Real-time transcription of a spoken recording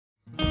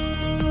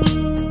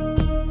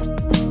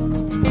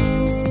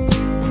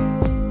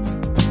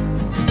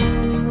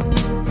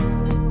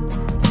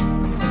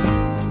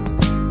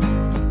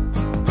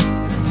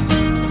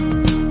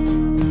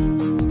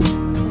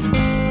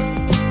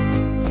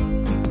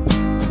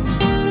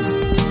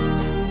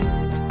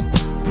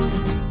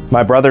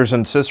My brothers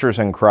and sisters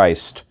in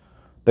Christ,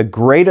 the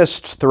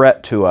greatest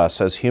threat to us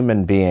as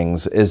human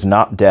beings is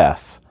not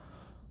death,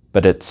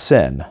 but it's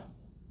sin.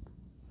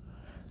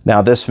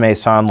 Now, this may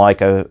sound like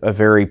a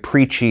very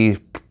preachy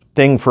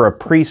thing for a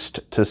priest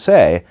to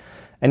say,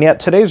 and yet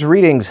today's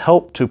readings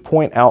help to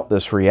point out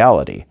this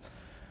reality.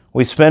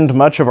 We spend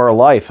much of our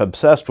life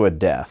obsessed with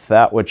death,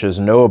 that which is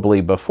knowably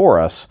before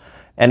us,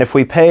 and if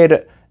we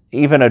paid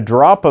even a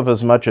drop of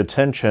as much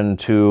attention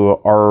to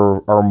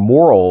our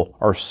moral,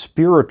 our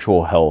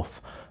spiritual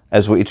health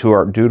as we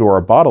do to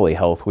our bodily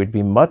health, we'd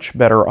be much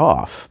better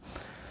off.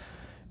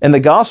 In the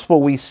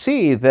gospel, we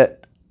see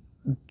that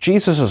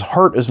Jesus'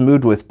 heart is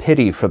moved with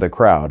pity for the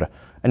crowd,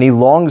 and he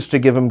longs to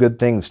give them good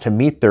things to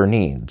meet their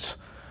needs.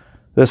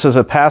 This is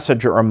a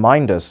passage that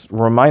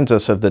reminds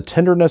us of the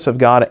tenderness of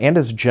God and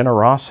his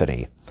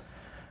generosity.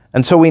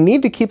 And so we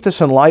need to keep this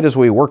in light as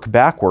we work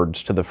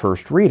backwards to the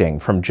first reading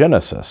from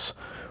Genesis,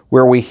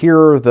 where we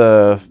hear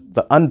the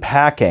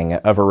unpacking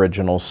of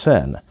original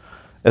sin,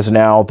 as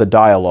now the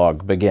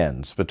dialogue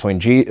begins between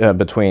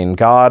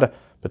God,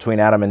 between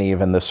Adam and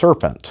Eve, and the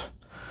serpent.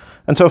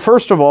 And so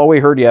first of all, we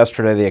heard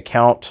yesterday the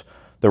account,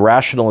 the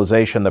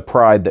rationalization, the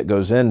pride that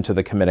goes into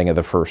the committing of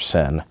the first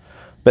sin.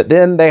 But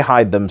then they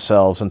hide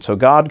themselves, and so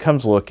God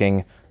comes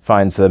looking,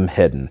 finds them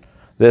hidden.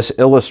 This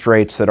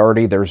illustrates that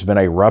already there's been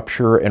a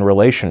rupture in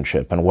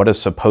relationship and what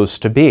is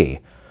supposed to be.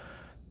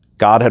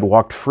 God had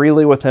walked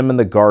freely with them in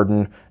the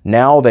garden.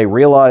 Now they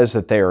realize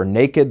that they are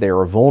naked, they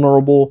are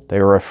vulnerable, they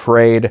are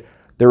afraid.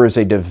 There is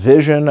a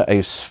division,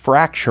 a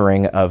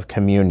fracturing of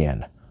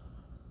communion.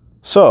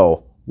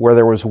 So, where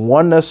there was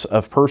oneness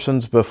of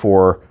persons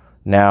before,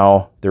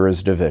 now there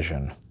is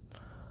division.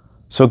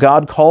 So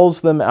God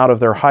calls them out of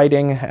their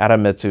hiding.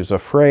 Adam admits he's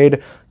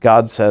afraid.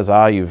 God says,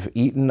 you've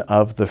eaten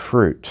of the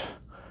fruit.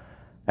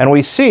 And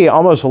we see,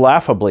 almost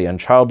laughably in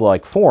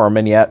childlike form,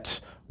 and yet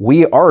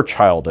we are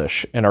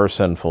childish in our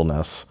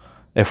sinfulness.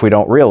 If we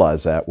don't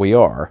realize that, we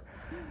are.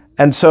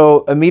 And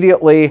so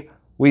immediately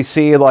we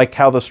see like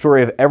how the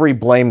story of every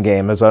blame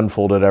game has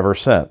unfolded ever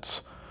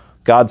since.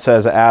 God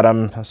says,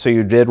 Adam, so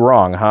you did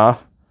wrong, huh?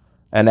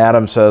 And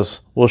Adam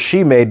says, well,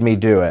 she made me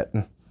do it.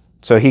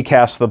 So he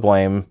casts the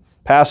blame,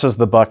 passes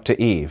the buck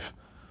to Eve.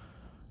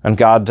 And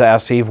God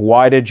asks Eve,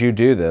 why did you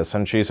do this?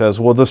 And she says,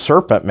 well, the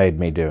serpent made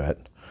me do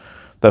it.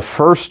 The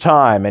first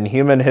time in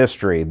human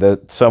history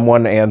that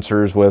someone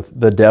answers with,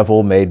 the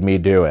devil made me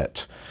do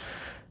it.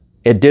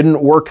 It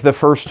didn't work the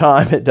first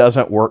time, it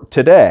doesn't work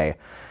today.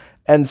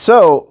 And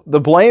so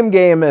the blame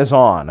game is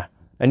on.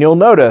 And you'll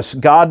notice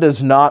God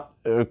does not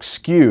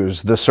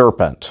excuse the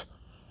serpent.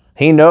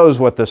 He knows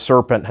what the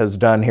serpent has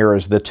done here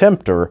as the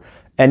tempter,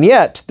 and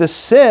yet the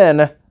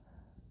sin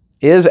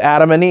is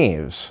Adam and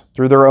Eve's.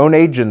 Through their own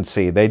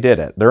agency, they did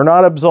it. They're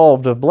not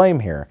absolved of blame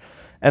here.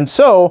 And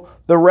so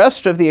the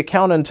rest of the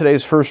account in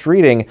today's first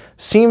reading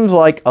seems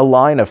like a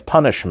line of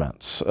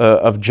punishments,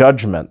 of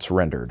judgments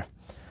rendered.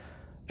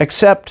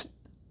 Except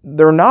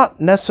they're not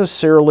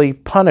necessarily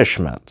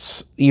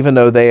punishments, even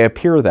though they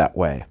appear that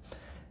way.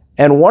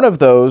 And one of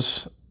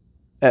those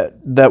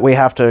that we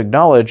have to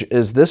acknowledge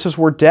is this is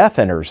where death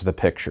enters the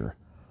picture.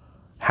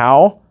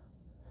 How?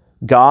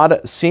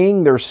 God,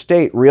 seeing their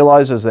state,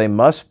 realizes they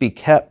must be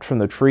kept from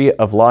the tree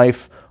of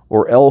life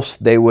or else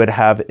they would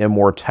have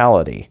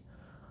immortality.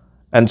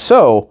 And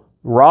so,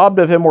 robbed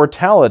of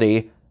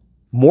immortality,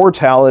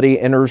 mortality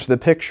enters the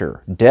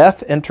picture.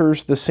 Death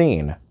enters the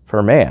scene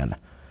for man.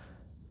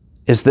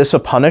 Is this a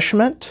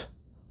punishment,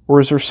 or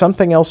is there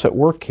something else at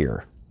work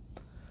here?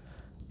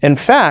 In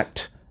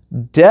fact,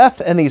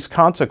 death and these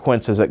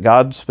consequences that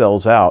God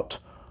spells out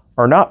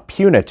are not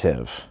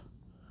punitive.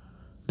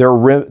 They're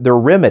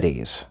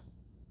remedies.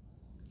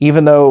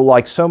 Even though,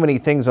 like so many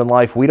things in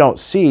life, we don't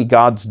see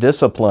God's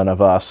discipline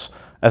of us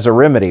as a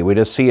remedy. We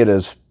just see it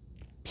as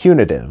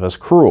punitive, as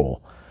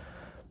cruel.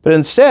 But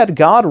instead,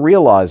 God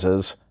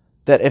realizes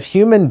that if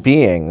human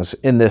beings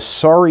in this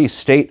sorry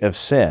state of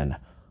sin,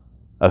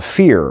 of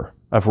fear,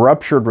 of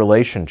ruptured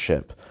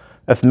relationship,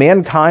 if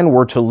mankind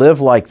were to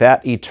live like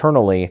that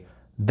eternally,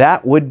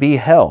 that would be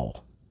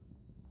hell.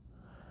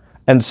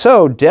 And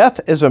so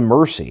death is a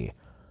mercy.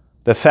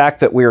 The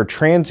fact that we are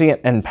transient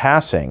and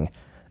passing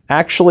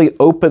actually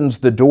opens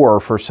the door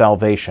for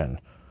salvation,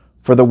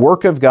 for the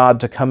work of God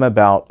to come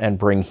about and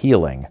bring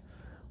healing.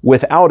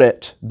 Without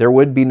it, there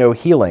would be no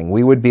healing.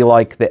 We would be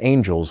like the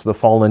angels, the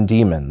fallen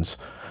demons,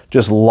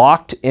 just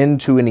locked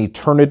into an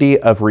eternity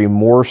of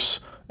remorse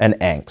and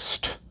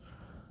angst.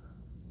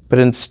 But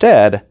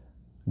instead,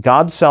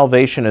 God's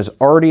salvation is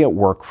already at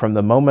work from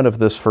the moment of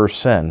this first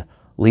sin,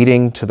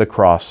 leading to the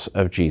cross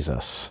of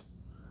Jesus.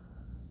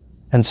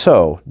 And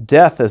so,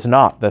 death is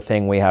not the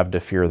thing we have to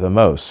fear the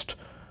most.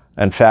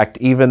 In fact,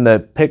 even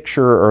the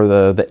picture or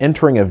the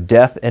entering of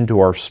death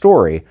into our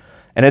story,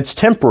 and it's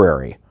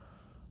temporary.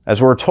 As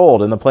we're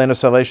told in the plan of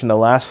salvation, the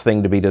last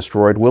thing to be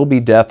destroyed will be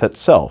death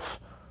itself.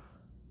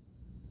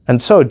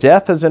 And so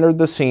death has entered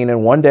the scene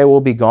and one day will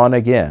be gone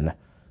again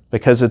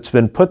because it's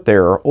been put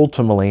there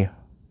ultimately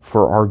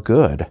for our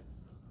good,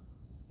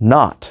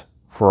 not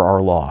for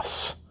our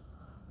loss.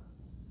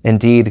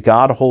 Indeed,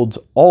 God holds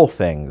all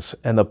things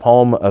in the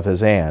palm of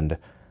his hand,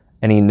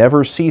 and he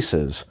never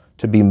ceases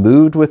to be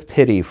moved with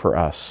pity for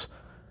us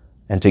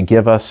and to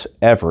give us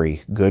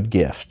every good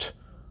gift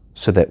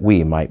so that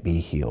we might be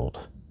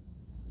healed.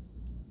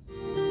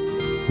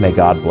 May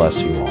God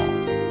bless you all.